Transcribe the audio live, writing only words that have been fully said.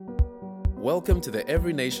Welcome to the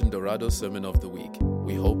Every Nation Dorado Sermon of the Week.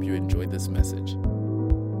 We hope you enjoyed this message.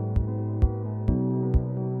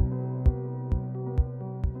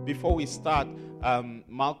 Before we start,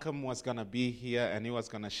 Malcolm was going to be here and he was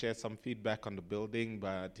going to share some feedback on the building,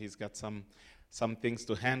 but he's got some things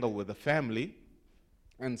to handle with the family.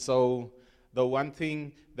 And so the one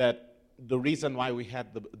thing that the reason why we had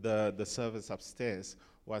the service upstairs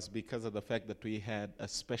was because of the fact that we had a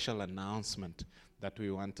special announcement that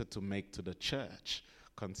we wanted to make to the church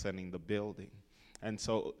concerning the building. And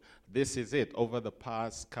so this is it. Over the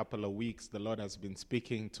past couple of weeks, the Lord has been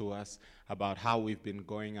speaking to us about how we've been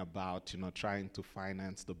going about, trying to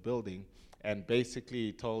finance the building. And basically,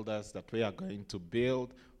 He told us that we are going to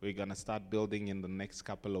build. We're going to start building in the next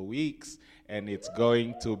couple of weeks, and it's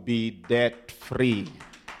going to be debt-free.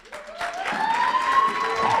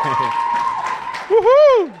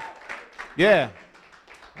 Woohoo! Yeah.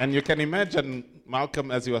 And you can imagine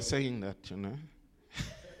Malcolm as you were saying that,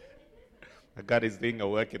 God is doing a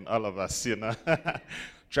work in all of us,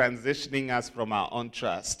 transitioning us from our own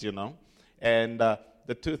trust, And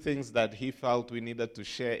the two things that he felt we needed to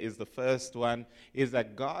share is the first one is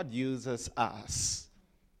that God uses us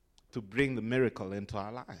to bring the miracle into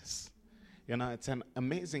our lives. It's an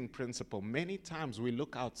amazing principle. Many times we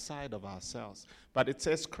look outside of ourselves, but it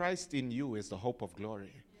says Christ in you is the hope of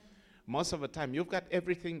glory. Most of the time, you've got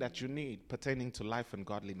everything that you need pertaining to life and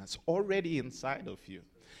godliness already inside of you.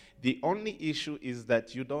 The only issue is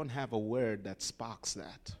that you don't have a word that sparks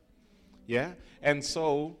that. Yeah? And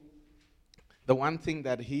so, the one thing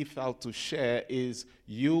that he felt to share is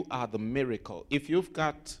you are the miracle. If you've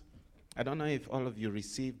got, I don't know if all of you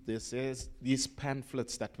received this, is these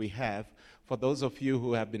pamphlets that we have. For those of you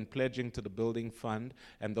who have been pledging to the building fund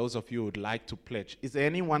and those of you who would like to pledge, is there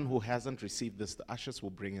anyone who hasn't received this? The ushers will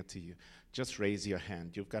bring it to you. Just raise your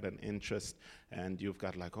hand. You've got an interest and you've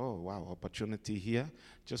got oh, wow, opportunity here.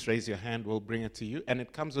 Just raise your hand. We'll bring it to you. And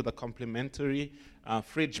it comes with a complimentary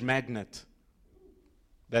fridge magnet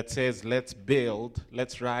that says, let's build,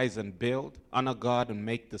 let's rise and build, honor God and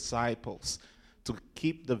make disciples, to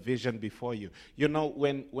keep the vision before you.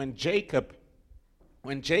 When Jacob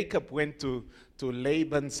went to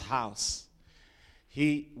Laban's house,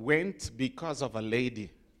 he went because of a lady.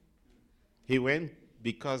 He went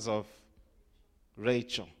because of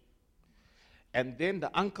Rachel. And then the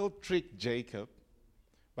uncle tricked Jacob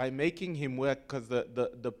by making him work, because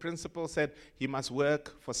the principal said he must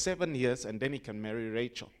work for 7 years and then he can marry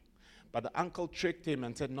Rachel. But the uncle tricked him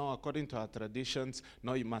and said, no, according to our traditions,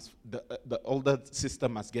 no, you must. The older sister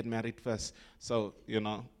must get married first. So,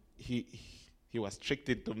 he was tricked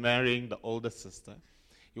into marrying the older sister.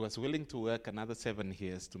 He was willing to work another 7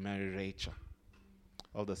 years to marry Rachel.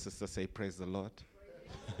 All the sisters say, praise the Lord.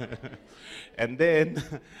 And then,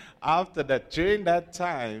 after that, during that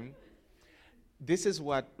time, this is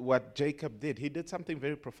what Jacob did. He did something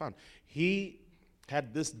very profound. He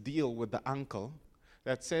had this deal with the uncle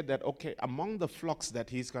that said that, okay, among the flocks that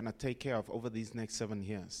he's going to take care of over these next 7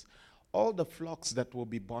 years, all the flocks that will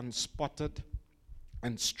be born spotted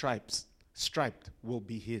and striped will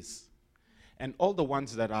be his. And all the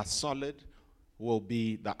ones that are solid will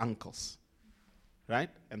be the uncle's. Right?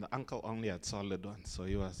 And the uncle only had solid ones. So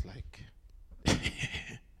he was like,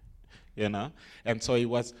 And so he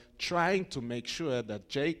was trying to make sure that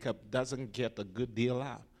Jacob doesn't get a good deal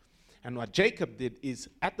out. And what Jacob did is,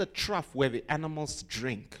 at the trough where the animals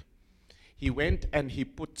drink, he went and he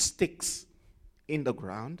put sticks in the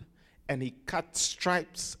ground and he cut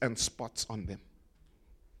stripes and spots on them.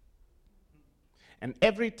 And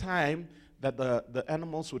every time that the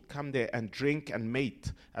animals would come there and drink and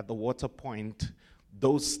mate at the water point,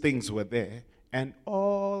 those things were there. And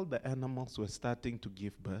all the animals were starting to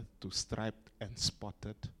give birth to striped and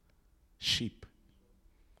spotted sheep.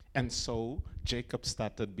 And so Jacob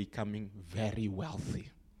started becoming very wealthy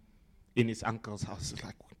in his uncle's house. It's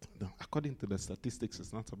like, according to the statistics,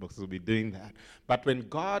 it's not supposed to be doing that. But when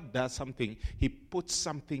God does something, He puts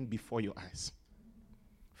something before your eyes.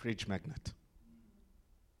 Fridge magnet.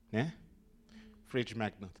 Yeah? Fridge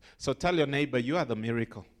magnet. So tell your neighbor, you are the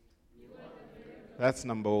miracle. That's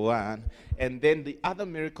number one. And then the other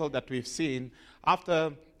miracle that we've seen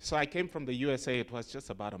so I came from the USA, it was just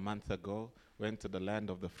about a month ago, went to the land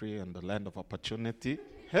of the free and the land of opportunity.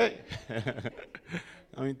 Hey!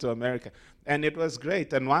 Coming to America. And it was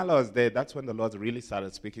great. And while I was there, that's when the Lord really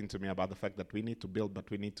started speaking to me about the fact that we need to build, but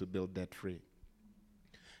we need to build debt-free.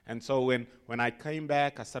 And so when I came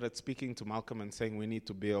back, I started speaking to Malcolm and saying, we need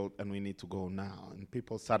to build and we need to go now. And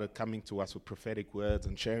people started coming to us with prophetic words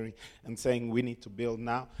and sharing and saying, we need to build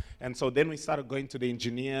now. And so then we started going to the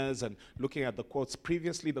engineers and looking at the quotes.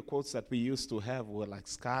 Previously, the quotes that we used to have were like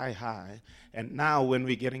sky high. And now when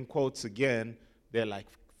we're getting quotes again, they're like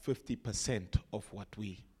 50% of what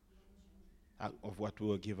we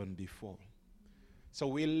were given before. So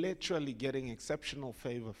we're literally getting exceptional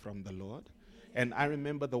favor from the Lord. And I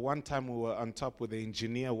remember the one time we were on top with the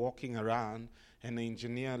engineer walking around, and the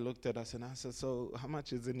engineer looked at us and I said, so how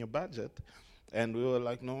much is in your budget? And we were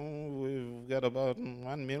like, no, we've got about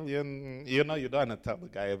 1 million. You know, you don't want to tell the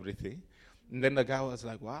guy everything. And then the guy was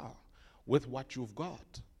like, wow, with what you've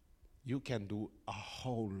got, you can do a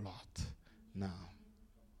whole lot now.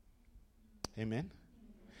 Amen?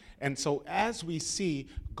 And so as we see,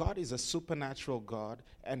 God is a supernatural God,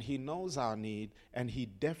 and he knows our need, and he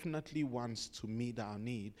definitely wants to meet our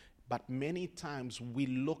need. But many times we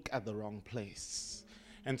look at the wrong place.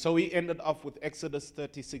 And so we ended off with Exodus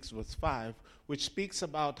 36 verse 5, which speaks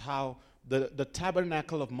about how the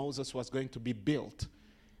tabernacle of Moses was going to be built.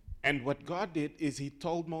 And what God did is he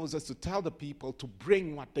told Moses to tell the people to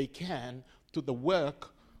bring what they can to the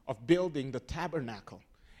work of building the tabernacle.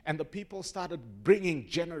 And the people started bringing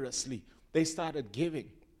generously. They started giving.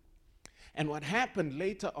 And what happened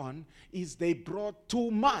later on is they brought too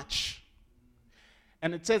much.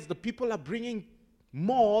 And it says the people are bringing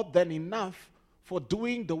more than enough for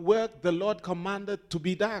doing the work the Lord commanded to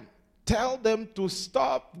be done. Tell them to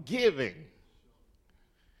stop giving.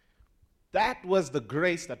 That was the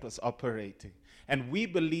grace that was operating. And we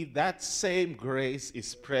believe that same grace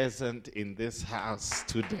is present in this house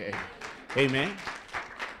today. Amen.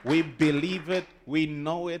 We believe it, we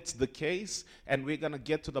know it's the case, and we're going to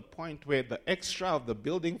get to the point where the extra of the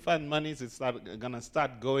building fund monies is going to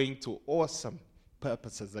start going to awesome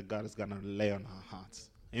purposes that God is going to lay on our hearts.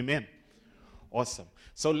 Amen. Awesome.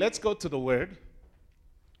 So let's go to the word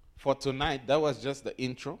for tonight. That was just the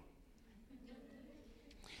intro.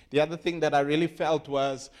 The other thing that I really felt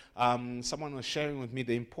was someone was sharing with me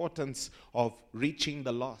the importance of reaching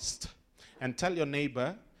the lost. And tell your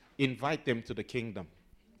neighbor, invite them to the kingdom.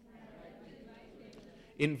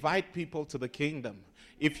 Invite people to the kingdom.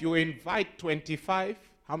 If you invite 25,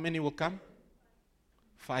 how many will come?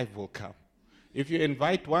 5 will come. If you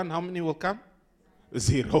invite 1, how many will come?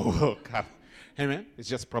 0 will come. Amen? It's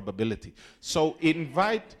just probability. So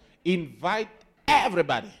invite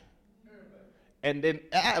everybody. And then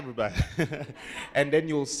everybody. And then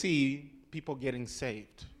you'll see people getting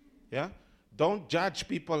saved. Yeah? Don't judge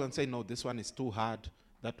people and say, no, this one is too hard.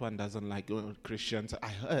 That one doesn't like Christians. I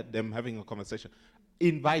heard them having a conversation.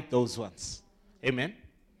 Invite those ones. Amen.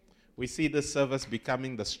 We see this service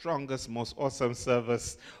becoming the strongest, most awesome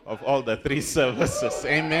service of all the 3 services.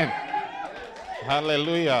 Amen.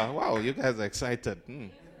 Hallelujah. Wow, you guys are excited.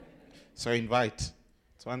 So invite.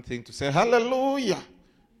 It's one thing to say hallelujah.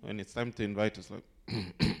 When it's time to invite, it's like,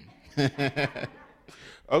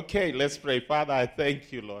 okay, let's pray. Father, I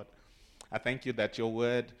thank you, Lord. I thank you that your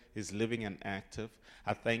word is living and active.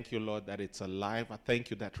 I thank you, Lord, that it's alive. I thank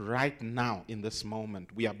you that right now, in this moment,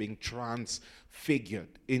 we are being transfigured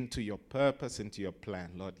into your purpose, into your plan,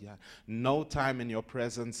 Lord. Yeah. No time in your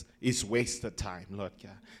presence is wasted time, Lord.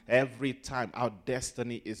 Yeah. Every time our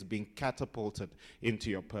destiny is being catapulted into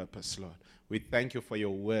your purpose, Lord. We thank you for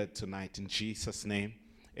your word tonight. In Jesus' name,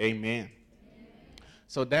 amen.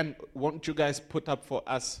 So then, won't you guys put up for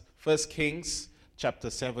us 1 Kings chapter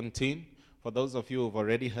 17? For those of you who have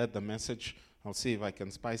already heard the message, I'll see if I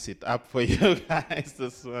can spice it up for you guys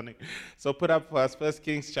this morning. So put up for us 1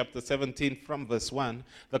 Kings chapter 17 from verse 1.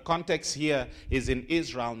 The context here is in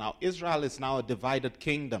Israel now. Israel is now a divided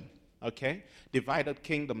kingdom, okay? Divided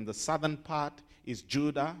kingdom. The southern part is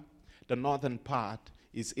Judah. The northern part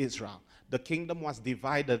is Israel. The kingdom was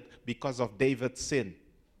divided because of David's sin.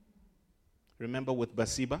 Remember with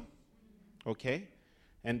Bathsheba? Okay?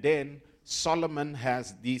 And then Solomon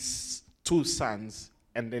has these 2 sons,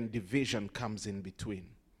 and then division comes in between.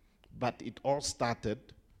 But it all started,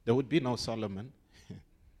 there would be no Solomon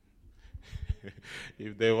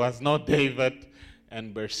if there was no David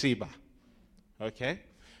and Bathsheba. Okay?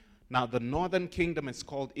 Now the northern kingdom is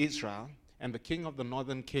called Israel, and the king of the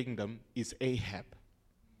northern kingdom is Ahab.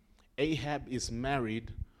 Ahab is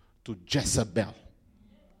married to Jezebel.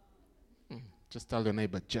 Just tell your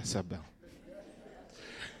neighbor, Jezebel.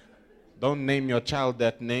 Don't name your child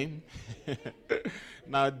that name.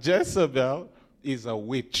 Now, Jezebel is a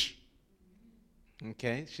witch.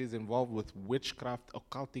 Okay? She's involved with witchcraft,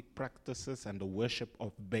 occultic practices, and the worship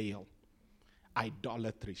of Baal.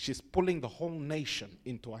 Idolatry. She's pulling the whole nation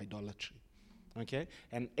into idolatry. Okay?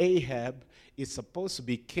 And Ahab is supposed to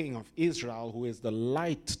be king of Israel, who is the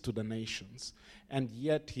light to the nations. And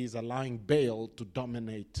yet he's allowing Baal to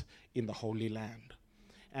dominate in the Holy Land.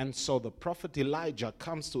 And so the prophet Elijah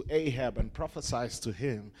comes to Ahab and prophesies to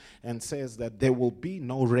him and says that there will be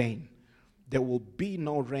no rain. There will be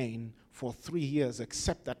no rain for 3 years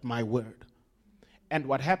except at my word. And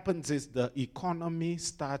what happens is the economy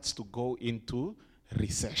starts to go into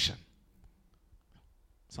recession.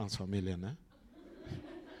 Sounds familiar, no?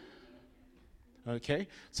 Okay,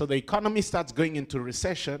 so the economy starts going into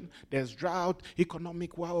recession. There's drought,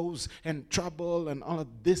 economic woes, and trouble, and all of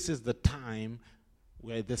this is the time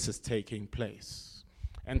where this is taking place.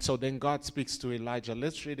 And so then God speaks to Elijah.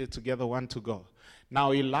 Let's read it together, 1 to go.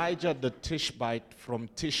 Now Elijah the Tishbite from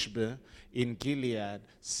Tishbe in Gilead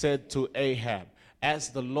said to Ahab, as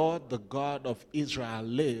the Lord, the God of Israel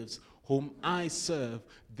lives, whom I serve,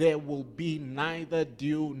 there will be neither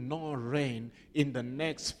dew nor rain in the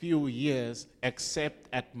next few years except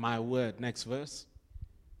at my word. Next verse.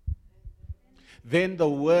 Then the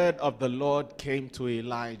word of the Lord came to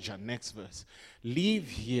Elijah. Next verse. Leave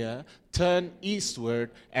here, turn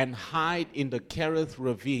eastward, and hide in the Kerith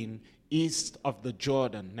ravine east of the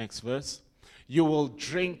Jordan. Next verse. You will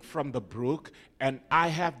drink from the brook, and I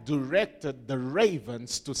have directed the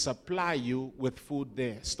ravens to supply you with food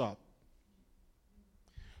there. Stop.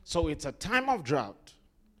 So it's a time of drought.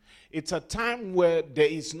 It's a time where there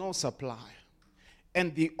is no supply.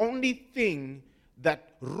 And the only thing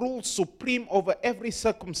that rules supreme over every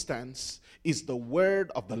circumstance is the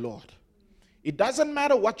word of the Lord. It doesn't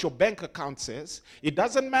matter what your bank account says. It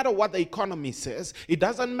doesn't matter what the economy says. It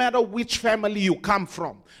doesn't matter which family you come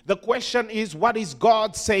from. The question is, what is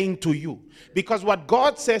God saying to you? Because what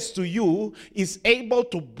God says to you is able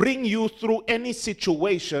to bring you through any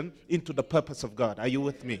situation into the purpose of God. Are you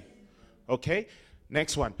with me? Okay?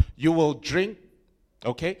 Next one. You will drink.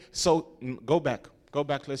 Okay? So go back. Go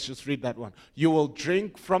back. Let's just read that one. You will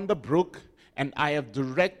drink from the brook, and I have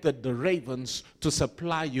directed the ravens to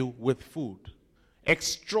supply you with food.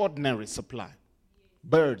 Extraordinary supply.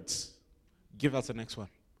 Birds. Give us the next one.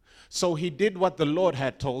 So he did what the Lord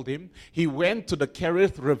had told him. He went to the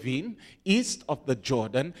Kerith ravine east of the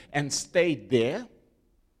Jordan and stayed there.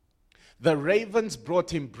 The ravens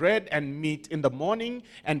brought him bread and meat in the morning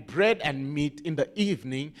and bread and meat in the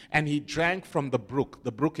evening, and he drank from the brook.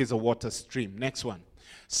 The brook is a water stream. Next one.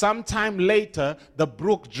 Sometime later, the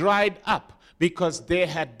brook dried up because there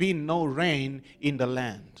had been no rain in the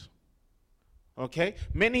land. Okay?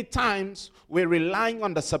 Many times we're relying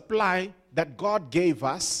on the supply that God gave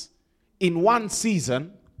us in one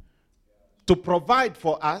season to provide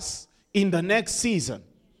for us in the next season.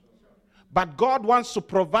 But God wants to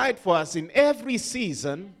provide for us in every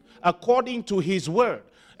season according to his word.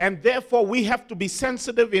 And therefore we have to be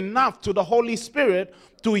sensitive enough to the Holy Spirit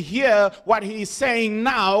to hear what he is saying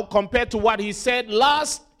now compared to what he said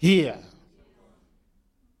last year.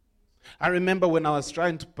 I remember when I was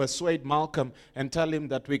trying to persuade Malcolm and tell him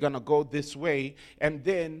that we're going to go this way, and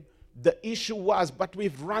then the issue was, but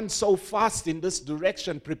we've run so fast in this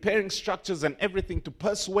direction, preparing structures and everything to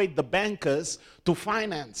persuade the bankers to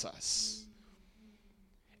finance us.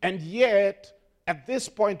 And yet, at this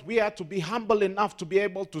point, we have to be humble enough to be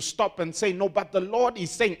able to stop and say, no, but the Lord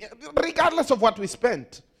is saying, regardless of what we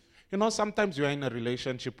spent. You know, sometimes you're in a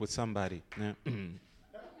relationship with somebody. Yeah.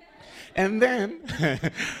 And then,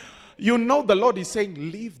 you know the Lord is saying,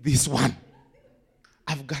 leave this one.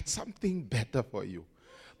 I've got something better for you.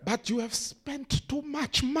 But you have spent too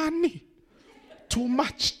much money, too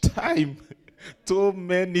much time, too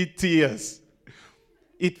many tears.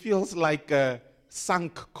 It feels like a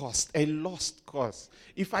sunk cost, a lost cause.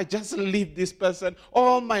 If I just leave this person,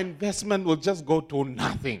 all my investment will just go to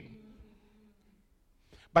nothing.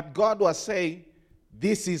 But God was saying,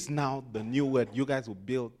 this is now the new word. You guys will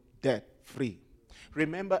build debt free.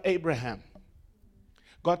 Remember Abraham.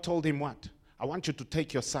 God told him what? I want you to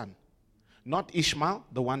take your son. Not Ishmael,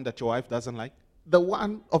 the one that your wife doesn't like. The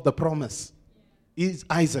one of the promise is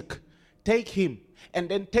Isaac. Take him and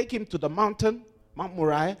then take him to the mountain, Mount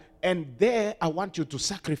Moriah, and there I want you to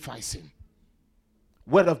sacrifice him.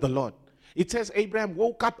 Word of the Lord. It says Abraham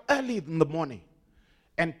woke up early in the morning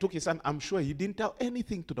and took his son. I'm sure he didn't tell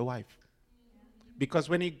anything to the wife. Because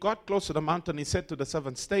when he got close to the mountain, he said to the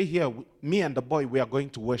servant, stay here, me and the boy, we are going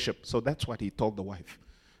to worship. So that's what he told the wife.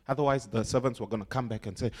 Otherwise, the servants were going to come back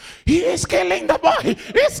and say, he is killing the boy.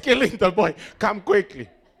 He's killing the boy. Come quickly.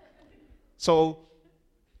 So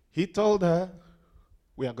he told her,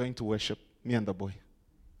 we are going to worship, me and the boy.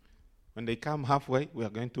 When they come halfway, we are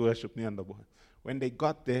going to worship, me and the boy. When they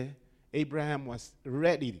got there, Abraham was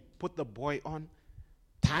ready. Put the boy on,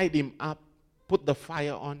 tied him up, put the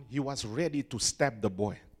fire on, he was ready to stab the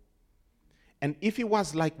boy. And if he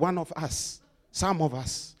was like one of us, some of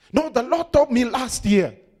us, no, the Lord told me last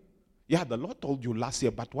year. Yeah, the Lord told you last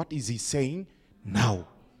year, but what is he saying now?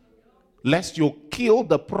 Lest you kill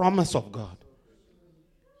the promise of God.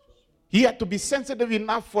 He had to be sensitive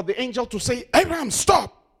enough for the angel to say, Abraham,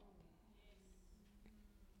 stop.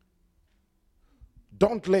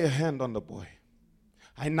 Don't lay a hand on the boy.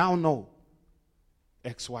 I now know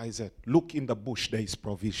XYZ. Look in the bush, there is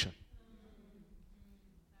provision.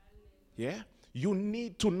 Yeah? You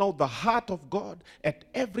need to know the heart of God. At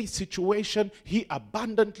every situation, he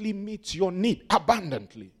abundantly meets your need.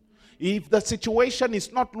 Abundantly. If the situation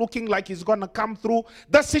is not looking like it's going to come through,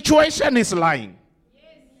 the situation is lying.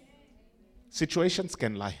 Situations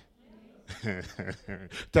can lie.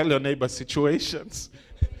 Tell your neighbor, situations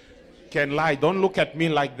can lie. Don't look at me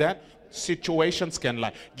like that. Situations can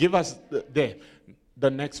lie. Give us the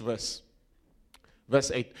next verse. Verse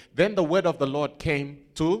 8. Then the word of the Lord came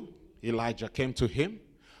to Elijah, came to him.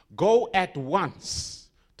 Go at once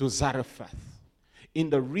to Zarephath in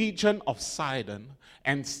the region of Sidon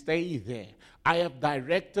and stay there. I have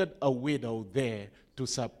directed a widow there to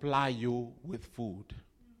supply you with food.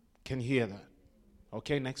 Can you hear that?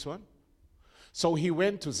 Okay, next one. So he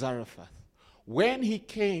went to Zarephath. When he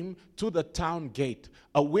came to the town gate,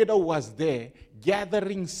 a widow was there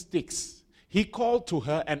gathering sticks. He called to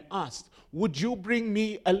her and asked, would you bring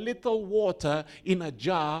me a little water in a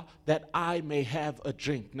jar that I may have a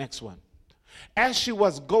drink? Next one. As she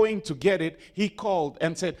was going to get it, he called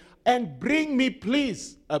and said, and bring me,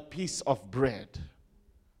 please, a piece of bread.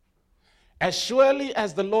 As surely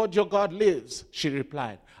as the Lord your God lives, she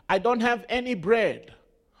replied, I don't have any bread,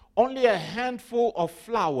 only a handful of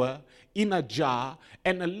flour in a jar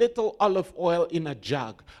and a little olive oil in a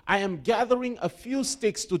jug. I am gathering a few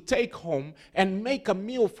sticks to take home and make a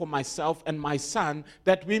meal for myself and my son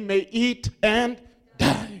that we may eat and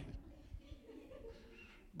die.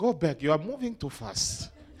 Go back. You are moving too fast.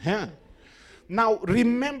 Yeah. Now,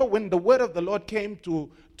 remember when the word of the Lord came to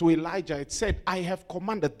Elijah, it said, I have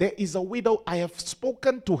commanded. There is a widow. I have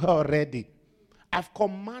spoken to her already. I've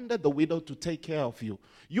commanded the widow to take care of you.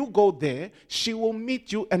 You go there, she will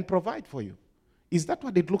meet you and provide for you. Is that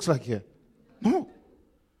what it looks like here? No.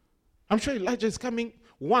 I'm sure Elijah is coming.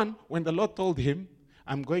 One, when the Lord told him,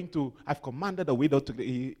 I've commanded a widow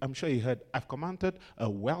I'm sure he heard, I've commanded a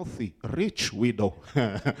wealthy, rich widow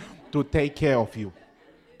to take care of you.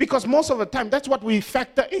 Because most of the time, that's what we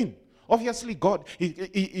factor in. Obviously, God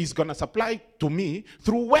is going to supply to me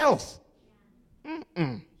through wealth.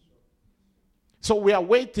 So we are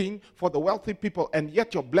waiting for the wealthy people, and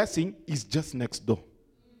yet your blessing is just next door.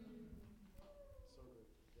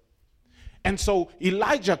 And so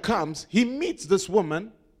Elijah comes, he meets this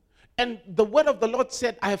woman, and the word of the Lord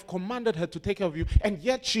said, I have commanded her to take care of you, and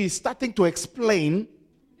yet she is starting to explain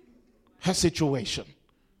her situation.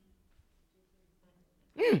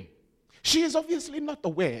 She is obviously not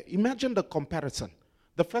aware. Imagine the comparison.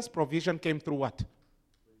 The first provision came through what?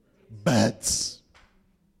 Birds.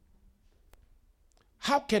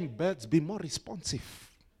 How can birds be more responsive?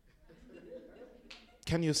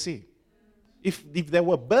 Can you see? If there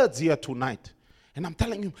were birds here tonight, and I'm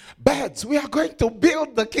telling you, birds, we are going to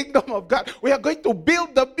build the kingdom of God. We are going to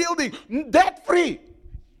build the building debt-free.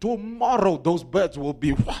 Tomorrow, those birds will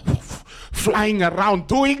be flying around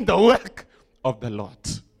doing the work of the Lord.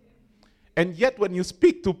 And yet, when you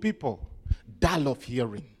speak to people, dull of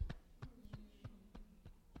hearing.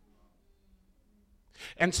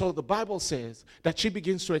 And so the Bible says that she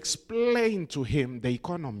begins to explain to him the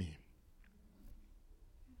economy.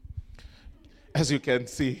 As you can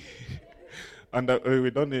see, we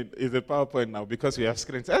don't need, it's a PowerPoint now because we have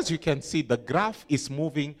screens. As you can see, the graph is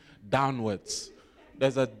moving downwards.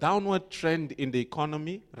 There's a downward trend in the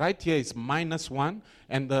economy. Right here is -1,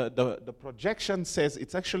 and the projection says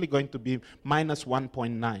it's actually going to be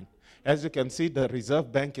 -1.9. As you can see, the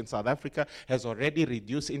Reserve Bank in South Africa has already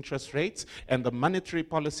reduced interest rates, and the Monetary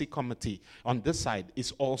Policy Committee on this side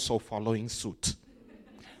is also following suit.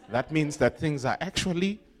 That means that things are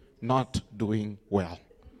actually not doing well.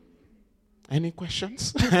 Any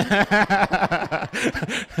questions?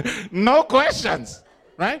 No questions,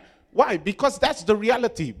 right? Why? Because that's the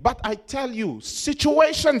reality. But I tell you,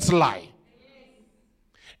 situations lie.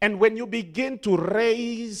 And when you begin to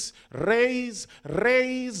raise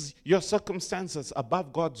your circumstances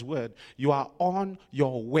above God's word, you are on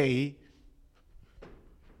your way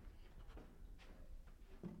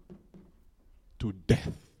to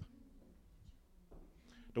death.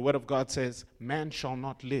 The word of God says, man shall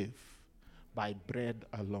not live by bread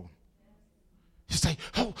alone. You say,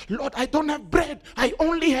 oh, Lord, I don't have bread. I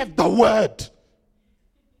only have the word.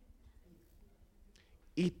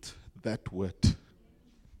 Eat that word.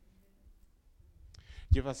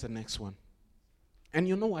 Give us the next one. And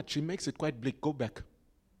you know what? She makes it quite bleak. Go back.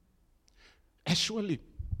 As surely,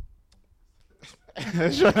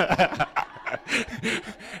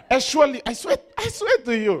 I swear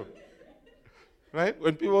to you. Right?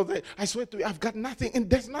 When people say, I swear to you, I've got nothing, and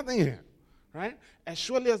there's nothing here. Right? As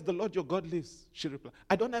surely as the Lord your God lives, she replied,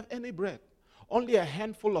 I don't have any bread. Only a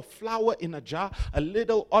handful of flour in a jar, a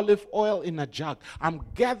little olive oil in a jug. I'm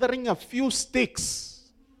gathering a few sticks.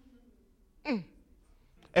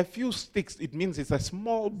 A few sticks, it means it's a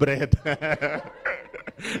small bread.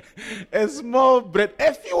 A small bread.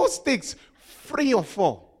 A few sticks, 3 or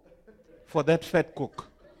 4 for that fat cook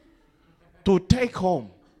to take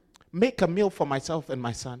home. Make a meal for myself and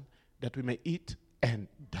my son that we may eat and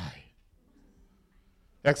die.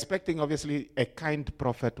 Expecting, obviously, a kind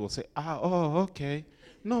prophet will say, okay.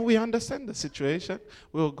 No, we understand the situation.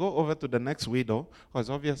 We'll go over to the next widow because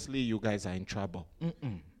obviously you guys are in trouble.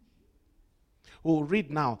 We'll read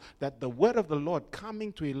now that the word of the Lord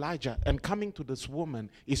coming to Elijah and coming to this woman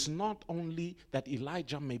is not only that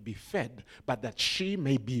Elijah may be fed, but that she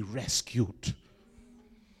may be rescued.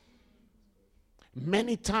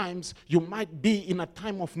 Many times you might be in a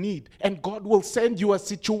time of need and God will send you a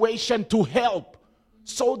situation to help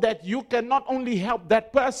so that you can not only help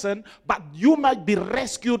that person, but you might be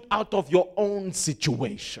rescued out of your own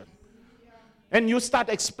situation. And you start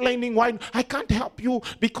explaining why I can't help you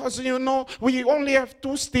because, we only have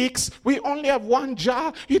 2 sticks. We only have 1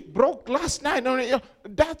 jar. It broke last night.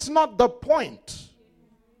 That's not the point.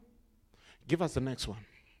 Give us the next one.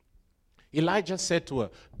 Elijah said to her,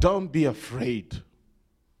 don't be afraid.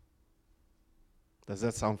 Does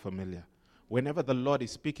that sound familiar? Whenever the Lord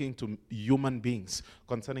is speaking to human beings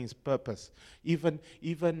concerning his purpose, even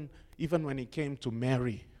when he came to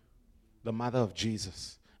Mary, the mother of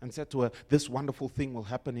Jesus, and said to her, this wonderful thing will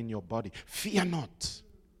happen in your body. Fear not.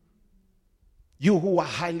 You who are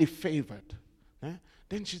highly favored.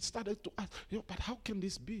 Then she started to ask, but how can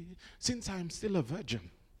this be since I am still a virgin?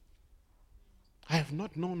 I have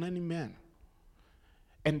not known any man.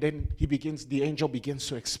 And then the angel begins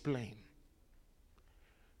to explain.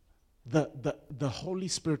 The Holy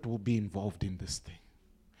Spirit will be involved in this thing.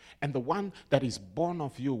 And the one that is born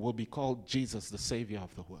of you will be called Jesus, the Savior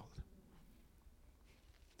of the world.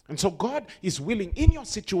 And so God is willing in your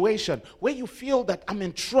situation where you feel that I'm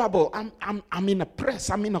in trouble, I'm in a press,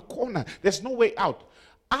 I'm in a corner, there's no way out.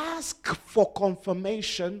 Ask for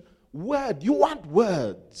confirmation. Word. You want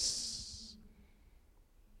words.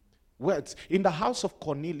 Words. In the house of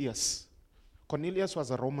Cornelius, Cornelius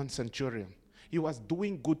was a Roman centurion. He was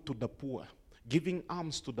doing good to the poor, giving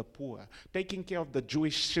alms to the poor, taking care of the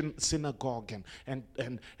Jewish synagogue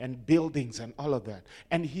and buildings and all of that.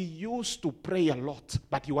 And he used to pray a lot,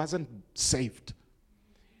 but he wasn't saved.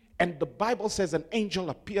 And the Bible says an angel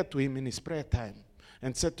appeared to him in his prayer time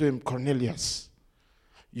and said to him, Cornelius,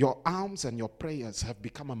 your alms and your prayers have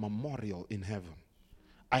become a memorial in heaven.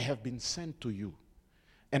 I have been sent to you.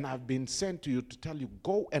 And I've been sent to you to tell you,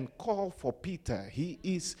 go and call for Peter. He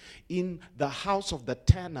is in the house of the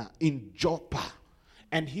tanner in Joppa.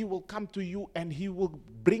 And he will come to you and he will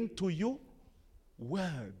bring to you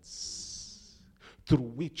words through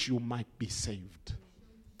which you might be saved.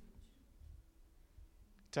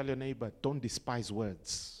 Tell your neighbor, don't despise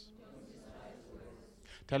words.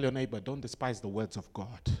 Tell your neighbor, don't despise the words of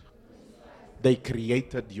God. They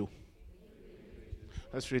created you.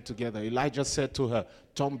 Let's read together. Elijah said to her,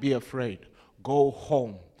 don't be afraid. Go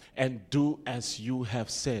home and do as you have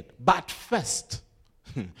said. But first,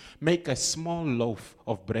 make a small loaf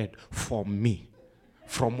of bread for me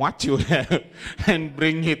from what you have and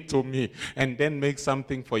bring it to me. And then make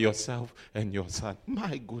something for yourself and your son.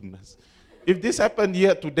 My goodness. If this happened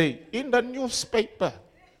here today, in the newspaper,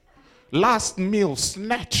 last meal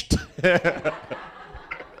snatched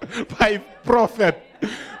by prophet,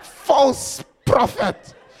 false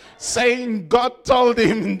prophet, saying God told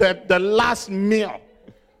him that the last meal.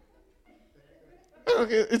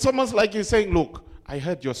 Okay, it's almost like he's saying, look, I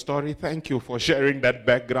heard your story. Thank you for sharing that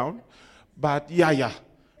background. But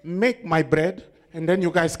make my bread and then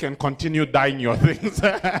you guys can continue dying your things.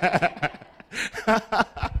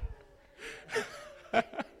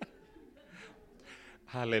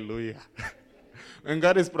 Hallelujah. When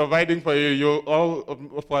God is providing for you, you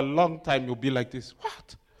all for a long time you'll be like this.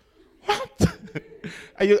 What?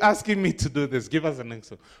 Are you asking me to do this? Give us an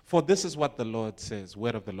answer. For this is what the Lord says,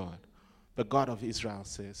 word of the Lord. The God of Israel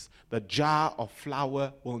says, the jar of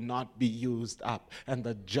flour will not be used up, and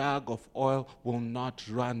the jug of oil will not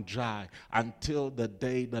run dry until the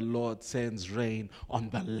day the Lord sends rain on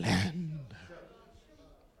the land.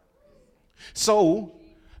 So,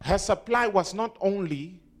 Her supply was not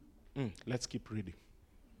only, let's keep reading.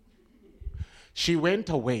 She went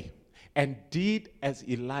away and did as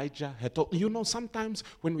Elijah had told. You know, sometimes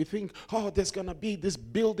when we think, there's going to be this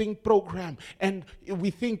building program, and we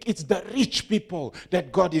think it's the rich people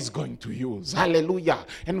that God is going to use. Hallelujah.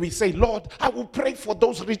 And we say, Lord, I will pray for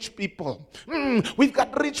those rich people. We've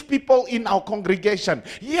got rich people in our congregation.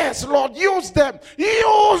 Yes, Lord, use them.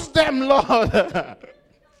 Use them, Lord.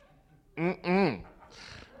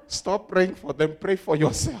 Stop praying for them. Pray for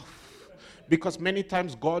yourself. Because many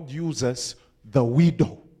times God uses the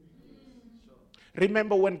widow.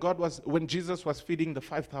 Remember when Jesus was feeding the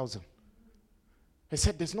 5,000? He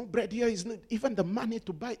said, there's no bread here. Even the money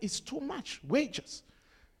to buy is too much. Wages.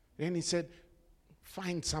 Then he said,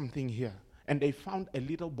 find something here. And they found a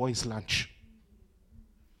little boy's lunch.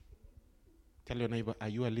 Tell your neighbor, are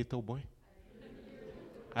you a little boy?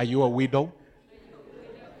 Are you a widow?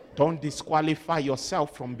 Don't disqualify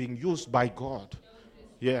yourself from being used by God.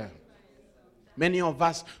 Yeah. Many of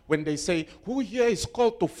us, when they say, who here is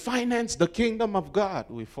called to finance the kingdom of God?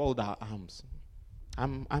 We fold our arms.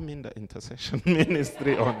 I'm in the intercession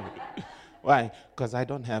ministry only. Why? Because I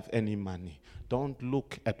don't have any money. Don't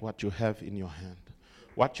look at what you have in your hand.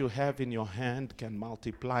 What you have in your hand can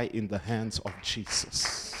multiply in the hands of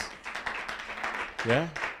Jesus. Yeah?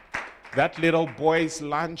 That little boy's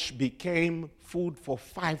lunch became food for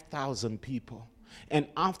 5,000 people. And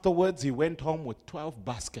afterwards, he went home with 12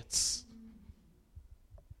 baskets.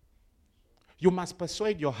 You must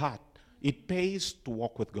persuade your heart. It pays to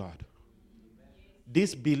walk with God.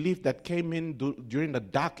 This belief that came in during the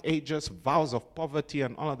dark ages, vows of poverty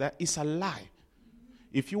and all of that, is a lie.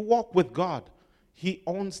 If you walk with God, He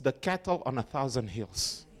owns the cattle on 1,000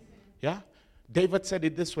 hills. Yeah? David said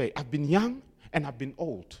it this way, I've been young and I've been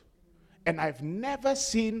old. And I've never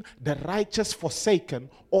seen the righteous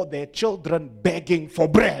forsaken or their children begging for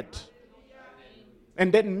bread.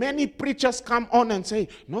 And then many preachers come on and say,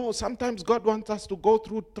 no, sometimes God wants us to go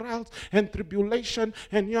through trials and tribulation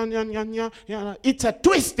and It's a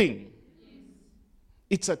twisting.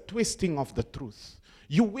 It's a twisting of the truth.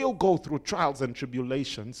 You will go through trials and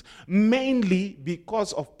tribulations mainly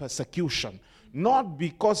because of persecution, not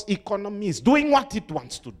because economy is doing what it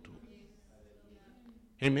wants to do.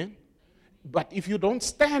 Amen? But if you don't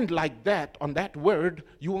stand like that on that word,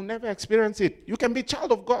 you will never experience it. You can be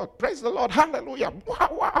child of God. Praise the Lord. Hallelujah. Wow,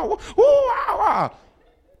 wow, wow, wow.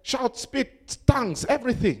 Shout, spit, tongues,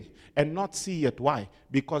 everything. And not see it. Why?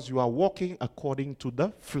 Because you are walking according to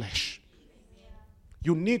the flesh.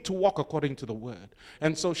 You need to walk according to the word.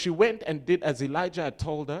 And so she went and did as Elijah had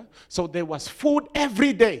told her. So there was food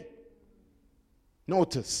every day.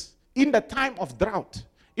 Notice, in the time of drought,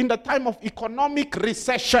 in the time of economic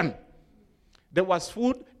recession, there was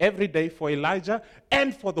food every day for Elijah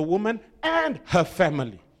and for the woman and her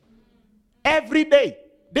family. Every day.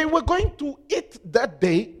 They were going to eat that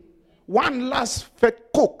day one last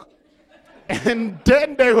fat cook. And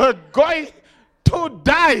then they were going to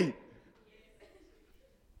die.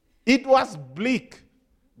 It was bleak.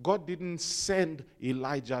 God didn't send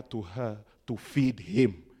Elijah to her to feed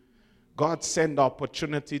him. God sent the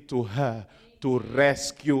opportunity to her to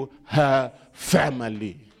rescue her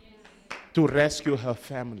family. To rescue her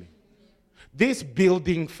family. This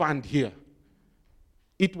building fund here,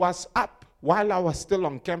 it was up while I was still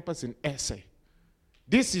on campus in SA.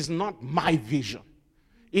 This is not my vision.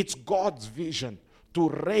 It's God's vision to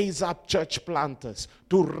raise up church planters,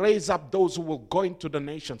 to raise up those who will go into the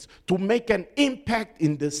nations, to make an impact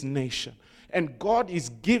in this nation. And God is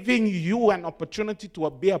giving you an opportunity to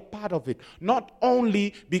be a part of it. Not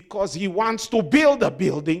only because He wants to build a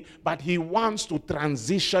building, but He wants to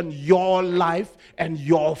transition your life and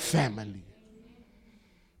your family.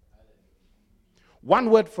 One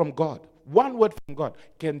word from God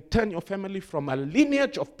can turn your family from a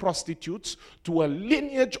lineage of prostitutes to a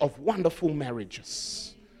lineage of wonderful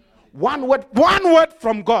marriages. One word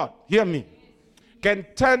from God, hear me, can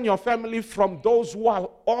turn your family from those who are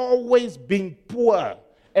always being poor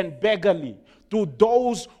and beggarly to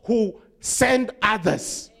those who send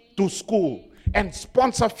others to school and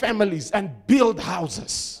sponsor families and build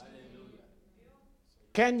houses.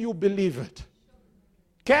 Can you believe it?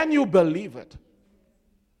 Can you believe it?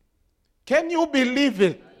 Can you believe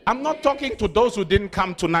it? I'm not talking to those who didn't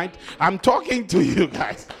come tonight. I'm talking to you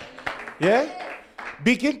guys. Yeah?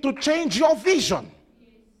 Begin to change your vision.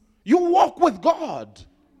 You walk with God.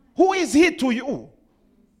 Who is He to you?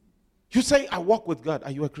 You say, I walk with God.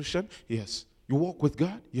 Are you a Christian? Yes. You walk with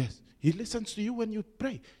God? Yes. He listens to you when you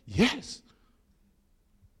pray? Yes.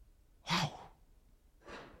 Wow.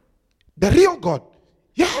 The real God?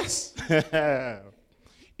 Yes.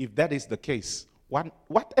 If that is the case,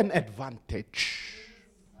 What an advantage.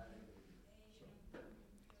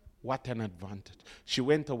 What an advantage. She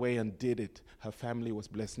went away and did it. Her family was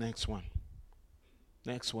blessed. Next one.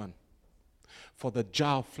 Next one. For the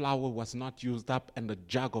jar of flour was not used up, and the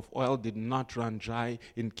jug of oil did not run dry,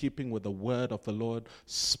 in keeping with the word of the Lord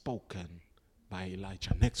spoken by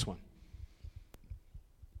Elijah. Next one.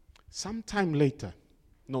 Sometime later,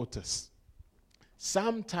 notice,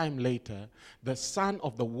 sometime later, the son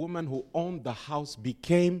of the woman who owned the house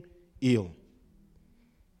became ill.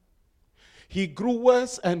 He grew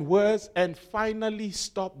worse and finally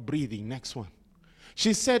stopped breathing. Next one.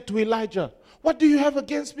 She said to Elijah, "What do you have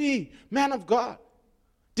against me, man of God?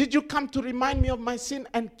 Did you come to remind me of my sin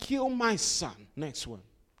and kill my son?" Next one.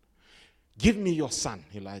 "Give me your son,"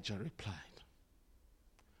 Elijah replied.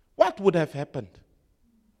 What would have happened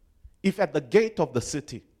if at the gate of the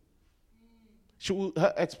city,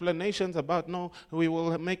 her explanations about, no, we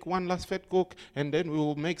will make one last fat cook and then we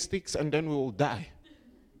will make sticks and then we will die,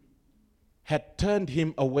 had turned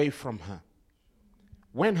him away from her?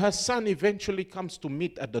 When her son eventually comes to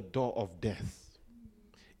meet at the door of death,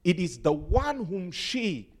 it is the one whom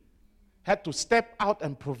she had to step out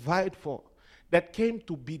and provide for that came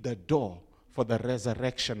to be the door for the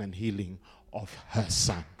resurrection and healing of her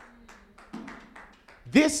son.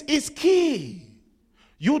 This is key.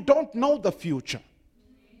 You don't know the future,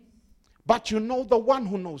 but you know the one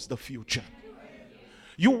who knows the future.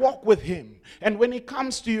 You walk with him, and when he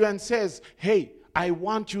comes to you and says, "Hey, I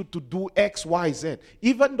want you to do X, Y, Z,"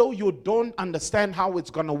 even though you don't understand how it's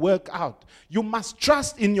going to work out, you must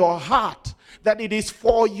trust in your heart that it is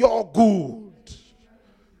for your good.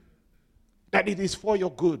 That it is for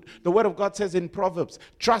your good. The word of God says in Proverbs,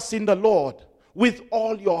 "Trust in the Lord with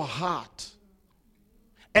all your heart,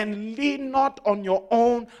 and lean not on your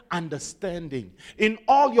own understanding. In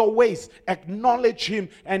all your ways, acknowledge him,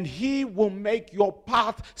 and he will make your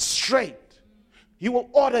path straight." He will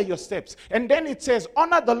order your steps. And then it says,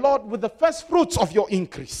 "Honor the Lord with the first fruits of your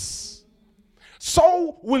increase.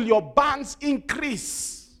 So will your barns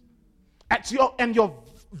increase, and your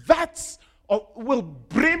vats will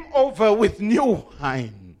brim over with new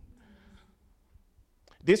wine."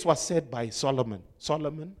 This was said by Solomon.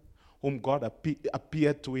 Solomon, whom God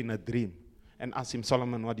appeared to in a dream and asked him,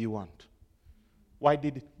 "Solomon, what do you want?" Why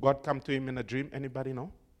did God come to him in a dream? Anybody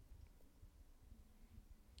know?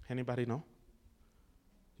 Anybody know?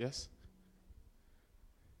 Yes?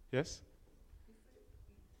 Yes?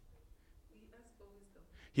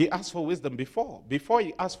 He asked for wisdom before. Before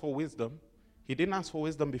he asked for wisdom, he didn't ask for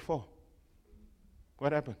wisdom before.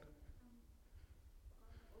 What happened?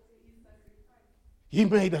 He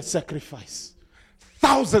made a sacrifice.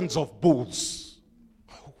 Thousands of bulls.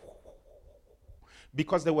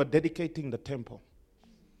 Because they were dedicating the temple.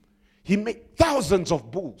 He made thousands of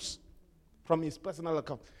bulls from his personal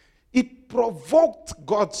account. It provoked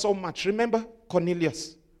God so much. Remember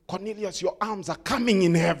Cornelius? Cornelius, your arms are coming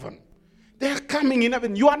in heaven. They are coming in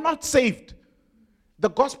heaven. You are not saved. The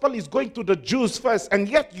gospel is going to the Jews first, and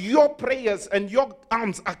yet your prayers and your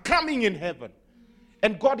arms are coming in heaven.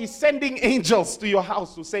 And God is sending angels to your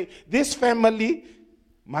house to say, "This family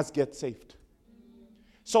must get saved."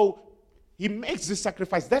 So he makes this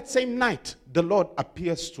sacrifice. That same night, the Lord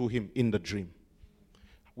appears to him in the dream.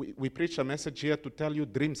 We preach a message here to tell you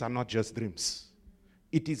dreams are not just dreams.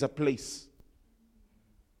 It is a place.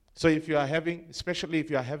 So if you are having, especially if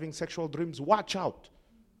you are having sexual dreams, watch out.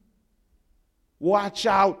 Watch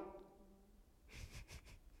out.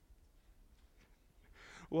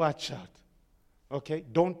 Watch out. Okay?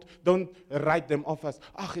 Don't write them off as,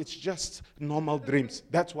 it's just normal dreams.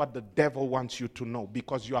 That's what the devil wants you to know,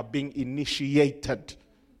 because you are being initiated.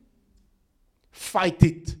 Fight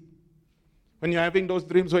it. When you're having those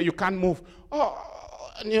dreams where you can't move,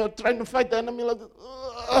 and you're trying to fight the enemy like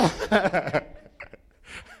this,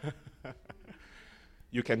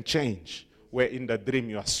 you can change where in the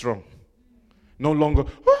dream you are strong. No longer,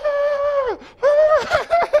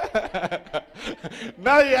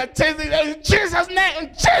 now you are chasing in Jesus' name,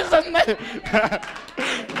 in Jesus' name.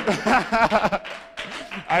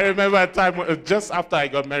 I remember a time just after I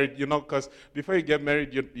got married, because before you get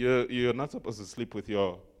married, you're not supposed to sleep with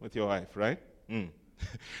your wife, right?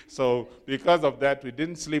 So because of that, we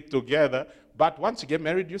didn't sleep together. But once you get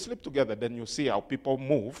married, you sleep together. Then you see how people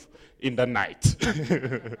move in the night.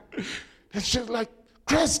 And she's like,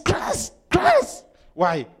 Chris.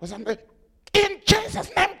 Why? Because I'm like, in Jesus'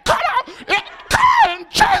 name, come out! In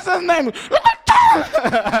Jesus' name!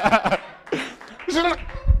 She's like,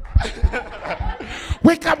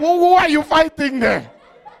 wake up, who are you fighting there?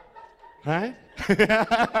 Right?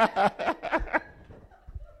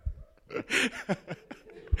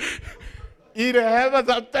 It happens,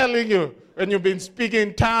 I'm telling you. When you've been speaking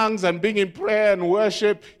in tongues and being in prayer and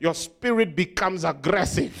worship, your spirit becomes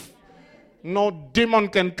aggressive. No demon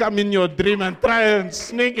can come in your dream and try and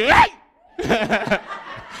sneak you. Hey!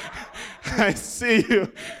 I see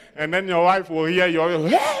you. And then your wife will hear you.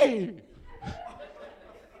 Hey!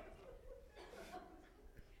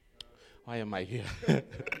 Why am I here?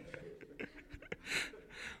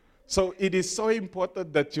 So it is so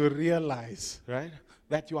important that you realize, right,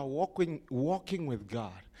 that you are walking with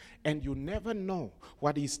God, and you never know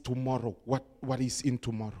what is tomorrow, what is in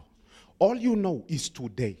tomorrow. All you know is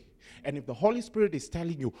today. And if the Holy Spirit is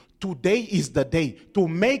telling you, today is the day to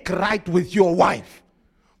make right with your wife.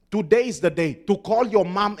 Today is the day to call your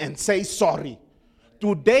mom and say sorry.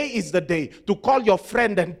 Today is the day to call your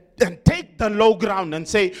friend and take the low ground and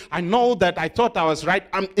say, I know that I thought I was right.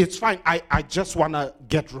 It's fine. I just want to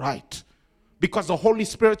get right. Because the Holy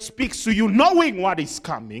Spirit speaks to you knowing what is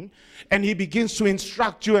coming. And he begins to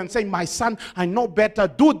instruct you and say, my son, I know better.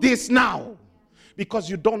 Do this now. Because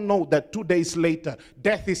you don't know that 2 days later,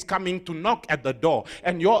 death is coming to knock at the door.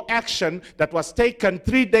 And your action that was taken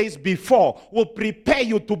 3 days before will prepare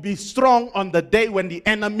you to be strong on the day when the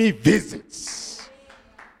enemy visits.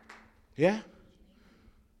 Yeah?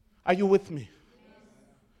 Are you with me?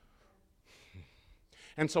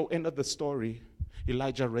 And so, end of the story,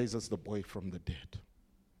 Elijah raises the boy from the dead.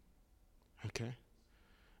 Okay?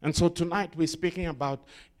 And so tonight we're speaking about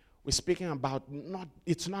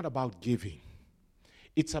it's not about giving.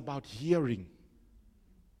 It's about hearing.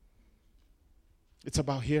 It's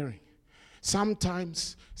about hearing.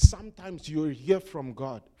 Sometimes you hear from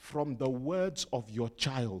God from the words of your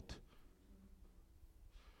child.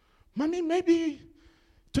 Mommy, maybe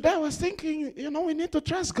today I was thinking, we need to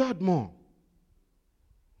trust God more.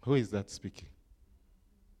 Who is that speaking?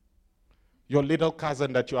 Your little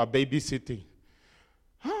cousin that you are babysitting.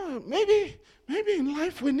 Maybe in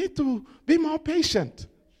life we need to be more patient.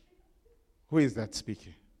 Who is that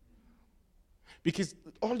speaking? Because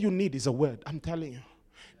all you need is a word, I'm telling you.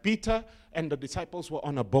 Peter and the disciples were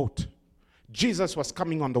on a boat. Jesus was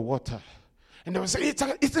coming on the water. And they were saying,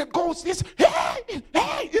 it's a ghost. Hey,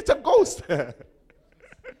 it's a ghost.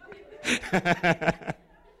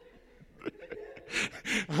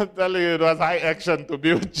 I'm telling you, it was high action to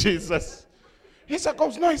be with Jesus. It's a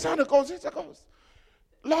ghost. No, it's not a ghost. It's a ghost.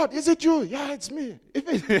 Lord, is it you? Yeah, it's me.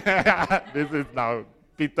 This is now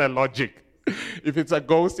Peter logic. If it's a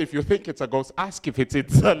ghost, if you think it's a ghost, ask if it's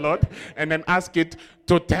the Lord, and then ask it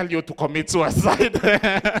to tell you to commit suicide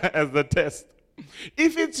as the test.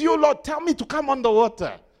 If it's you, Lord, tell me to come on the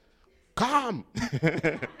water. Come.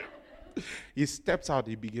 He steps out,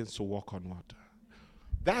 he begins to walk on water.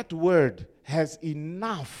 That word has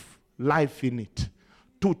enough life in it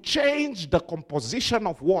to change the composition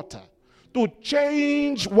of water, to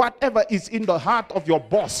change whatever is in the heart of your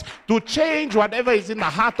boss, to change whatever is in the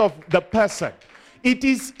heart of the person. It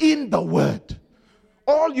is in the word.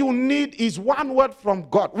 All you need is one word from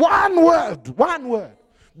God. One word.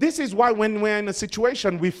 This is why when we're in a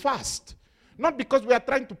situation, we fast. Not because we are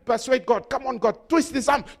trying to persuade God. Come on, God, twist his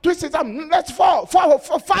arm. Let's fall.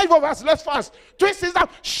 5 of us, let's fast. Twist his arm.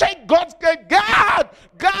 Shake God's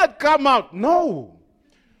God, come out. No.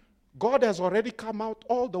 God has already come out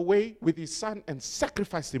all the way with his son and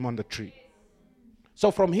sacrificed him on the tree. So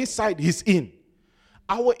from his side, he's in.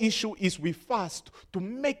 Our issue is we fast to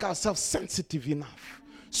make ourselves sensitive enough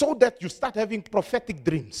so that you start having prophetic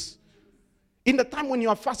dreams. In the time when you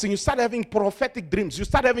are fasting, you start having prophetic dreams. You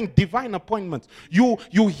start having divine appointments. You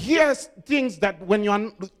hear things that when you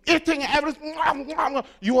are eating everything,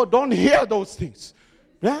 you don't hear those things.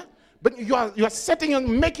 Yeah? But you are setting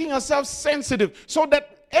and making yourself sensitive so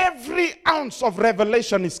that every ounce of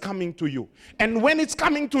revelation is coming to you. And when it's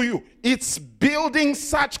coming to you, it's building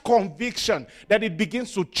such conviction that it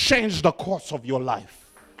begins to change the course of your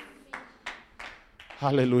life.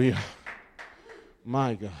 Hallelujah.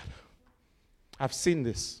 My God. I've seen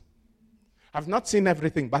this. I've not seen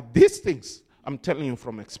everything, but these things, I'm telling you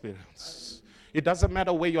from experience. It doesn't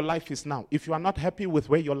matter where your life is now. If you are not happy with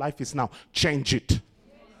where your life is now, change it.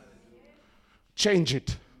 Change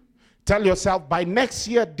it. Tell yourself, by next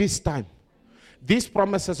year, this time, these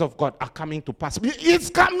promises of God are coming to pass. It's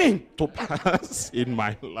coming to pass in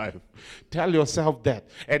my life. Tell yourself that.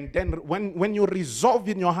 And then when you resolve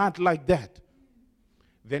in your heart like that,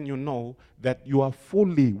 then you know that you are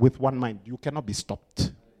fully with one mind. You cannot be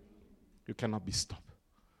stopped. You cannot be stopped.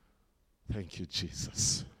 Thank you,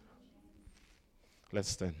 Jesus. Let's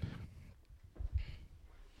stand.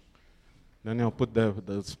 Then I'll put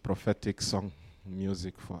those prophetic song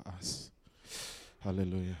music for us.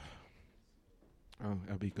 Hallelujah. Oh,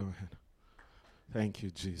 Abby, go ahead. Thank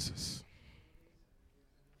you, Jesus.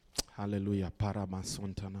 Hallelujah.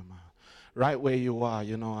 Right where you are,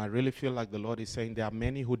 I really feel like the Lord is saying there are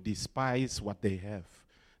many who despise what they have.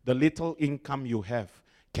 The little income you have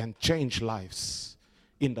can change lives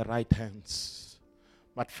in the right hands.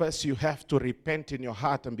 But first you have to repent in your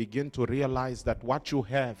heart and begin to realize that what you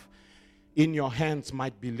have in your hands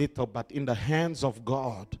might be little, but in the hands of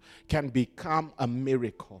God can become a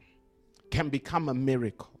miracle. Can become a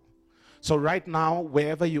miracle. So right now,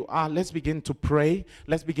 wherever you are, let's begin to pray.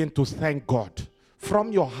 Let's begin to thank God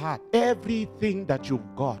from your heart. Everything that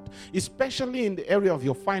you've got, especially in the area of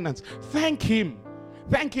your finance, thank Him.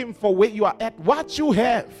 Thank Him for where you are at, what you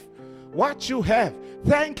have. What you have.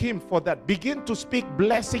 Thank Him for that. Begin to speak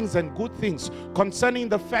blessings and good things concerning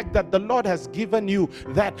the fact that the Lord has given you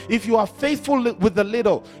that if you are faithful with the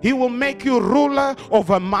little, He will make you ruler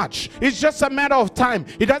over much. It's just a matter of time.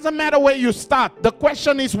 It doesn't matter where you start. The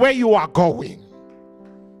question is where you are going.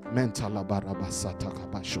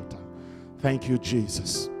 Thank you,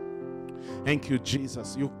 Jesus. Thank you,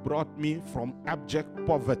 Jesus. You've brought me from abject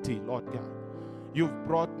poverty, Lord God. You've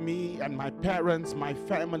brought me and my parents, my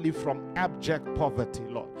family from abject poverty,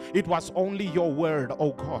 Lord. It was only your word,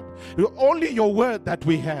 oh God. Only your word that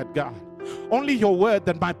we had, God. Only your word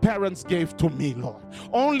that my parents gave to me, Lord.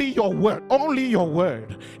 Only your word. Only your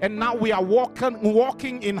word. And now we are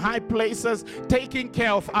walking in high places, taking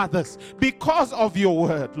care of others because of your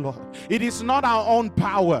word, Lord. It is not our own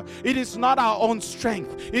power. It is not our own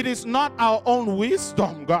strength. It is not our own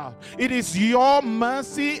wisdom, God. It is your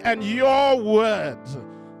mercy and your word.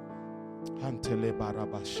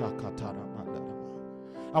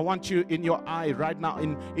 I want you in your eye right now,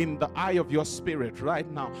 in the eye of your spirit right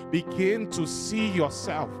now, begin to see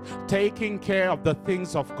yourself taking care of the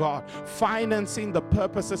things of God, financing the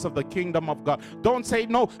purposes of the kingdom of God. Don't say,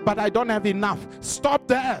 no, but I don't have enough. Stop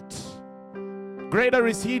that. Greater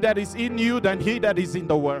is He that is in you than he that is in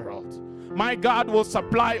the world. My God will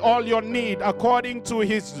supply all your need according to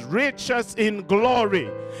His riches in glory.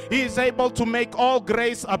 He is able to make all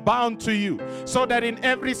grace abound to you, so that in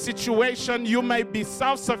every situation you may be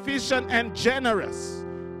self-sufficient and generous.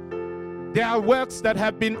 There are works that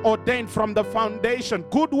have been ordained from the foundation,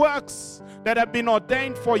 good works that have been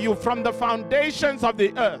ordained for you from the foundations of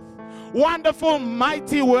the earth. Wonderful,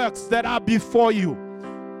 mighty works that are before you.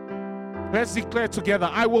 Let's declare together,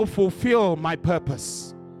 I will fulfill my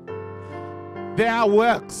purpose. There are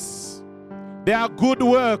works, there are good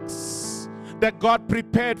works that God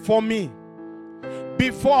prepared for me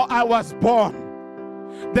before I was born.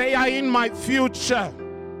 They are in my future.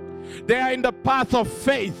 They are in the path of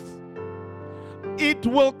faith. It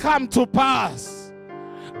will come to pass.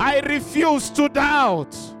 I refuse to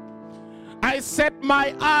doubt. I set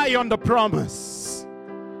my eye on the promise.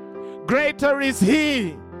 Greater is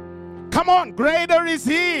He. Come on, greater is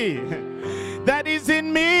He that is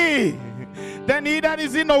in me than he that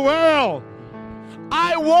is in the world.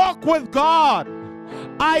 I walk with God.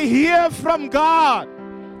 I hear from God.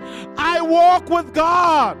 I walk with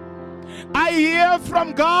God. I hear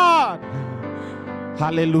from God.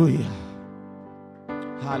 Hallelujah.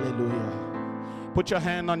 Hallelujah. Put your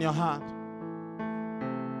hand on your heart.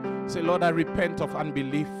 Say, Lord, I repent of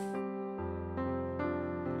unbelief.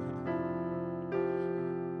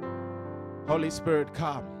 Holy Spirit,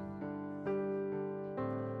 come.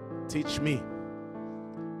 Teach me.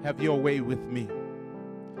 Have your way with me.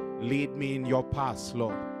 Lead me in your paths,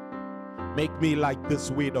 Lord. Make me like this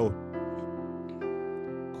widow.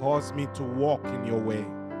 Cause me to walk in your way.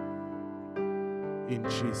 In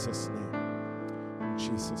Jesus' name. In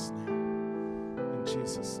Jesus' name. In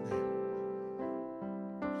Jesus' name.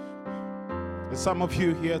 There's some of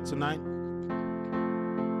you here tonight,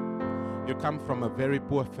 you come from a very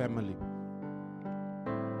poor family.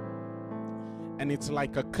 And it's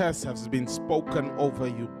like a curse has been spoken over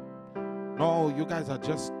you. No, you guys are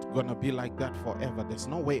just going to be like that forever. There's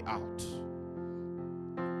no way out.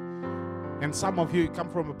 And some of you come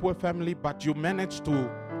from a poor family, but you managed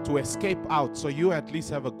to escape out. So you at least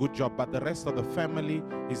have a good job. But the rest of the family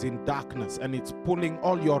is in darkness. And it's pulling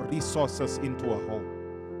all your resources into a hole.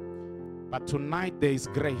 But tonight there is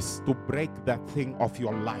grace to break that thing off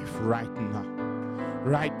your life right now.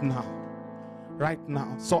 Right now. Right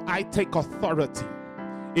now. So I take authority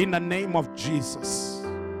in the name of Jesus.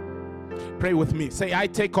 Pray with me. Say, I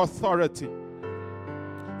take authority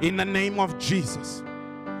in the name of Jesus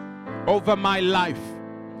over my life,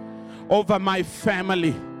 over my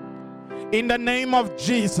family, in the name of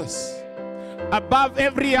Jesus, above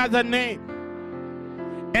every other name.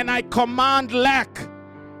 And I command lack.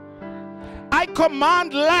 I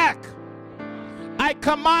command lack. I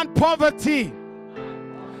command poverty.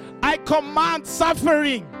 I command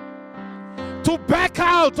suffering. to back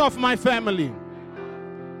out of my family.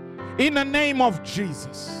 In the name of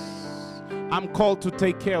Jesus, I'm called to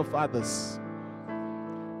take care of others.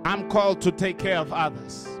 I'm called to take care of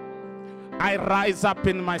others. I rise up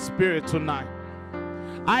in my spirit tonight.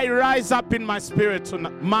 I rise up in my spirit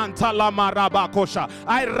tonight. Mantala marabakosha.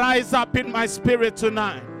 I rise up in my spirit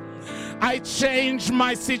tonight. I change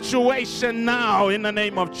my situation now in the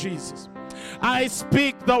name of Jesus. I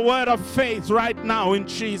speak the word of faith right now in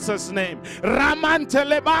Jesus' name.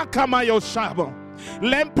 Ramantelebaka mayoshabo.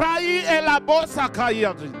 Lemprai elabosa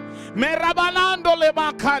kayadi. Merabalando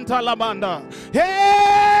lema kanta lamanda.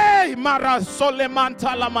 Hey, marasole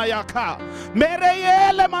manta lamayaka.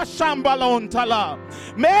 Mereyele mashambalon tala.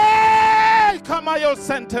 Me kamayo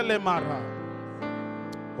sentele mara.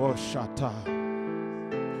 Oh shata.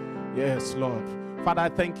 Yes, Lord. Father, I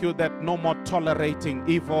thank you that no more tolerating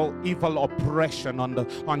evil oppression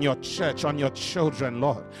on your church, on your children,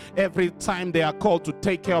 Lord. Every time they are called to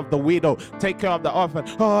take care of the widow, take care of the orphan.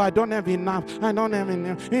 Oh, I don't have enough. I don't have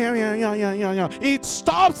enough. Yeah. It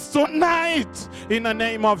stops tonight in the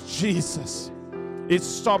name of Jesus. It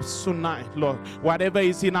stops tonight, Lord. Whatever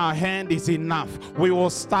is in our hand is enough. We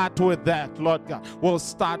will start with that, Lord God. We'll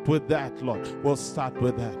start with that, Lord. We'll start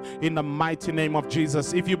with that. In the mighty name of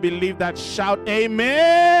Jesus. If you believe that, shout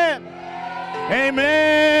amen.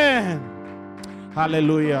 Amen.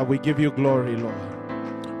 Hallelujah. We give you glory,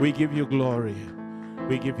 Lord. We give you glory.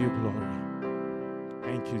 We give you glory.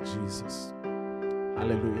 Thank you, Jesus.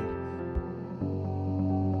 Hallelujah.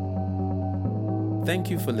 Thank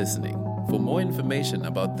you for listening. For more information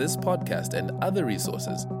about this podcast and other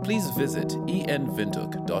resources, please visit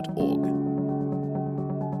enwindhoek.org.